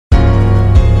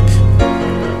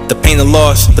pain and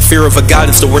loss. The fear of a God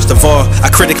is the worst of all.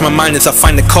 I critic my mind as I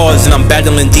find the cause, and I'm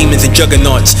battling demons and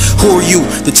juggernauts. Who are you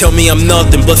to tell me I'm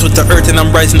nothing? Blessed with the earth and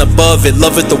I'm rising above it.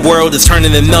 Love it, the world is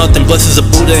turning to nothing. Blessed as a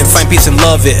Buddha and find peace and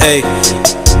love it, ayy.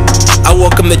 I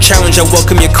welcome the challenge, I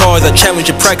welcome your cause. I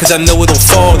challenge your pride cause I know it'll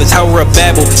fall. The Tower of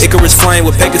Babel, Icarus flying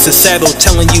with Pegasus saddle,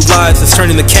 telling you lies, it's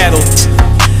turning to cattle.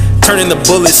 Turning the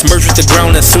bullets, merge with the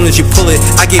ground as soon as you pull it.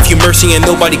 I gave you mercy and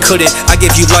nobody couldn't. I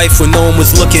gave you life when no one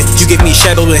was looking. You gave me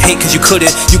shadow and hate cause you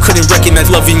couldn't. You couldn't recognize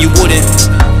love and you wouldn't.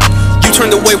 You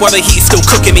turned away while the heat's still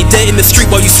cooking. Me dead in the street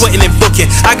while you sweating and booking.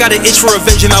 I got an itch for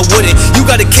revenge and I wouldn't. You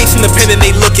got a case in the pen and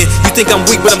they looking. You think I'm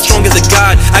weak but I'm strong as a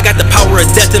god. I got the power of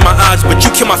death in my eyes, but you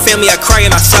kill my family, I cry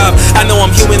and I sob. I know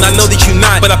I'm human, I know that you're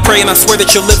not, but I pray and I swear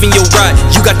that you're living your right.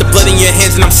 You got the blood in your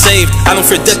hands and I'm saved. I don't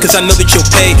fear death cause I know that you'll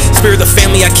pay. Spirit of the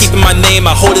family, I keep in my name.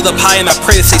 I hold it up high and I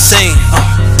pray to stay sane.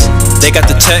 They got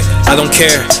the tech, I don't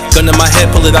care. Gun in my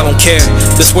head, pull it, I don't care.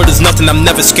 This world is nothing, I'm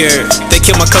never scared. They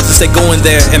kill my cousins, they go in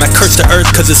there. And I curse the earth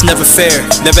cause it's never fair.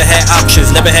 Never had options,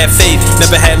 never had faith.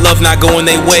 Never had love, not going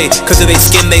their way. Cause of their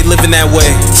skin, they living that way.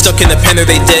 Stuck in the pen or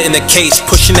they dead in the case.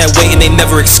 Pushing that weight and they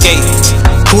never escape.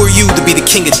 Who are you to be the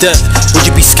king of death? Would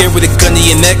you be scared with a gun to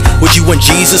your neck? Would you want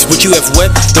Jesus? Would you have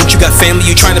wept? Don't you got family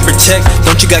you trying to protect?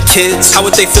 Don't you got kids? How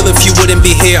would they feel if you wouldn't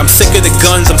be here? I'm sick of the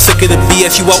guns, I'm sick of the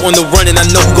BS. You out on the run and I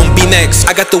know who gon' be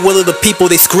next. I got the will of the people,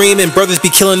 they screaming. Brothers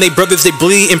be killing they brothers, they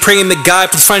bleed. And praying to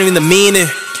God, please find me the meaning.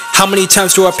 How many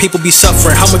times do our people be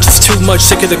suffering? How much is too much,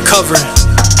 sick of the covering?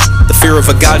 The fear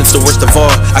of a God is the worst of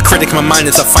all. I critic my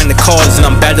mind as I find the cause, and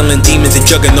I'm battling demons and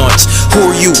juggernauts. Who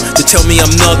are you to tell me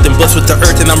I'm nothing? Blessed with the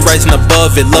earth and I'm rising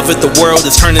above it. Love it, the world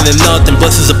is turning to nothing.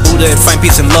 Blessed as a Buddha and find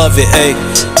peace and love it, ayy.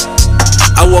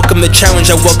 I welcome the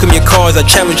challenge, I welcome your cause. I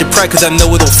challenge your pride cause I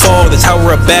know it'll fall. The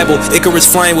Tower of Babel, Icarus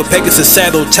flying with Pegasus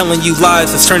saddle, telling you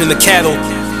lies, it's turning to cattle.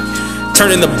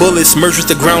 Turning the bullets, merge with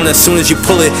the ground as soon as you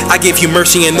pull it. I gave you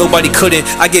mercy and nobody couldn't.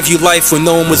 I gave you life when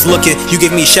no one was looking. You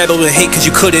gave me shadow and hate cause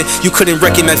you couldn't. You couldn't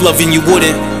recognize love and you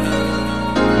wouldn't.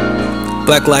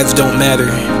 Black lives don't matter,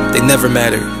 they never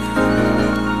matter.